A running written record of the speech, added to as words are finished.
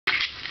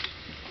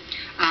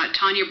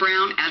Tonja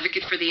Brown,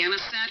 advocate for the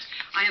innocent.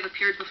 I have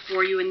appeared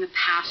before you in the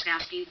past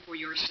asking for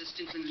your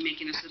assistance in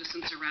making a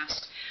citizen's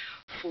arrest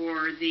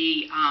for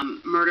the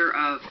murder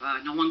of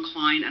Nolan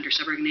Klein under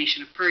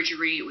subrogation of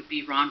perjury. It would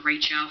be Ron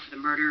Rachel for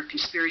the murder,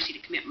 conspiracy to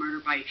commit murder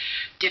by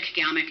Dick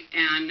Gamick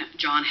and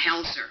John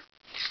Helzer.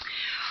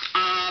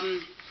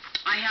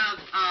 I have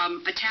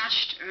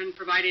attached and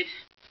provided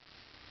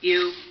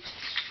you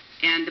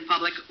and the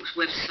public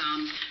with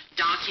some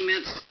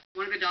documents.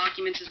 One of the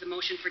documents is the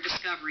motion for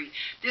discovery.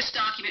 This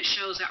document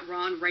shows that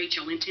Ron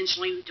Rachel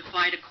intentionally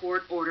defied a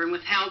court order and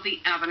withheld the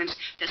evidence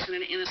that sent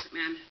an innocent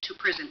man to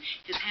prison.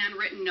 His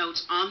handwritten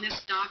notes on this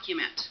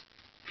document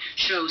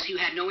shows he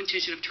had no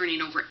intention of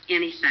turning over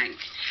anything.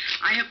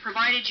 I have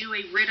provided you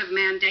a writ of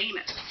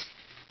mandamus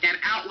that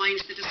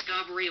outlines the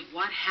discovery of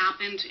what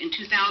happened in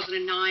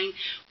 2009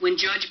 when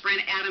Judge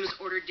Brent Adams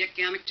ordered Dick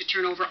Gamick to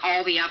turn over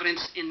all the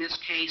evidence in this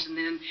case, and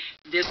then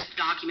this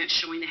document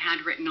showing the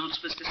handwritten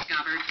notes was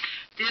discovered.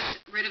 This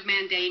writ of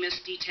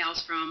mandamus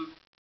details from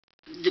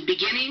the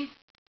beginning,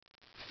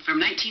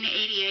 from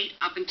 1988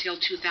 up until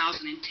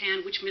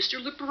 2010, which Mr.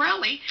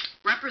 Liparelli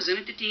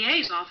represented the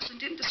DA's office and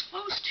didn't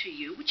disclose to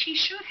you, which he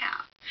should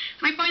have.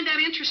 And I find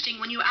that interesting.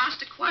 When you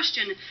asked a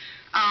question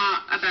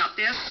about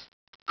this,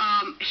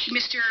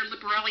 Mr.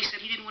 Liparelli said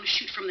he didn't want to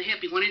shoot from the hip.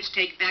 He wanted to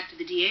take it back to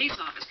the DA's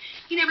office.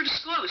 He never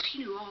disclosed. He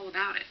knew all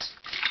about it.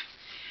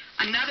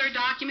 Another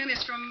document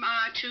is from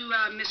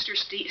Mr.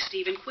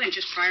 Stephen Quinn,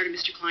 just prior to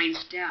Mr.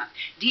 Klein's death,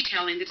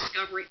 detailing the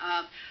discovery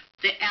of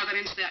the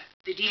evidence that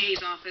the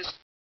DA's office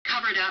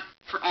covered up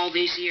for all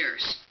these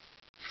years.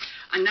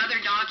 Another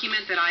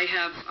document that I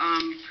have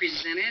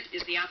presented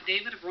is the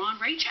affidavit of Ron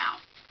Rachel.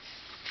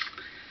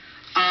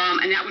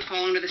 And that would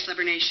fall under the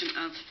subrogation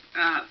of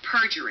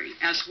perjury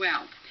as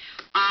well.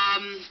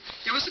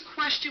 There was a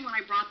question when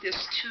I brought this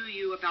to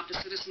you about the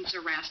citizen's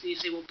arrest, and you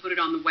say, we'll put it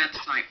on the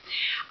website.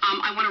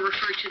 I want to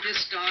refer to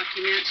this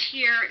document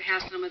here. It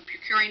has some of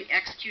procuring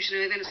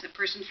execution of an innocent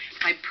person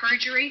by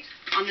perjury.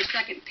 On the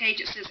second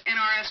page, it says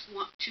NRS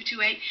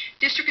 228,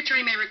 District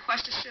Attorney may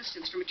request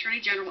assistance from Attorney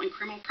General in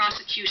criminal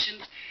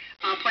prosecutions,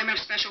 appointment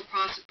of special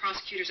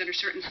prosecutors under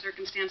certain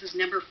circumstances.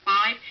 Number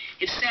 5,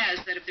 it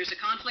says that if there's a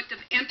conflict of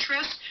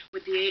interest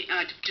with the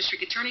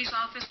District Attorney's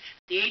office,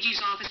 the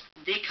AG's office,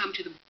 they come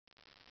to the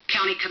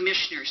county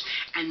commissioners,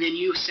 and then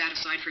you set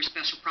aside for a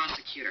special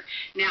prosecutor.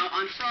 Now,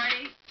 on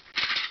Friday,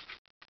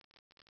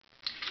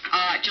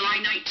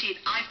 July 19th,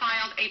 I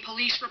filed a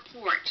police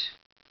report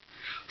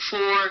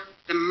for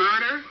the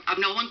murder of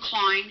Nolan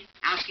Klein,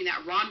 asking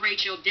that Ron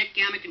Rachel, Dick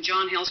Gamick, and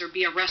John Helzer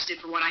be arrested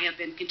for what I have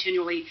been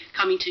continually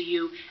coming to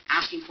you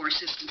asking for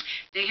assistance.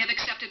 They have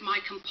accepted my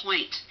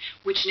complaint,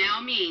 which now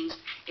means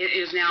it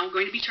is now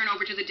going to be turned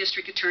over to the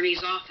District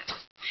Attorney's office.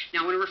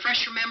 Now, I want to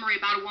refresh your memory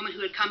about a woman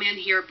who had come in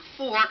here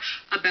before,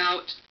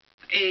 about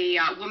a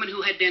woman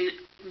who had been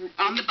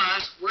on the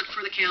bus, worked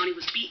for the county,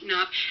 was beaten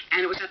up,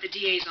 and it was at the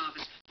DA's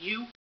office.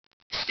 You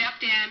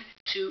stepped in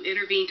to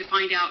intervene to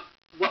find out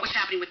what was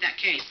happening with that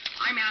case.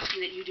 I'm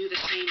asking that you do the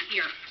same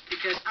here,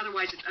 because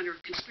otherwise it's under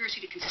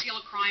conspiracy to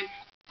conceal a crime,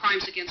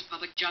 crimes against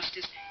public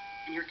justice,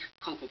 and you're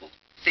culpable.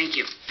 Thank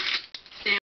you.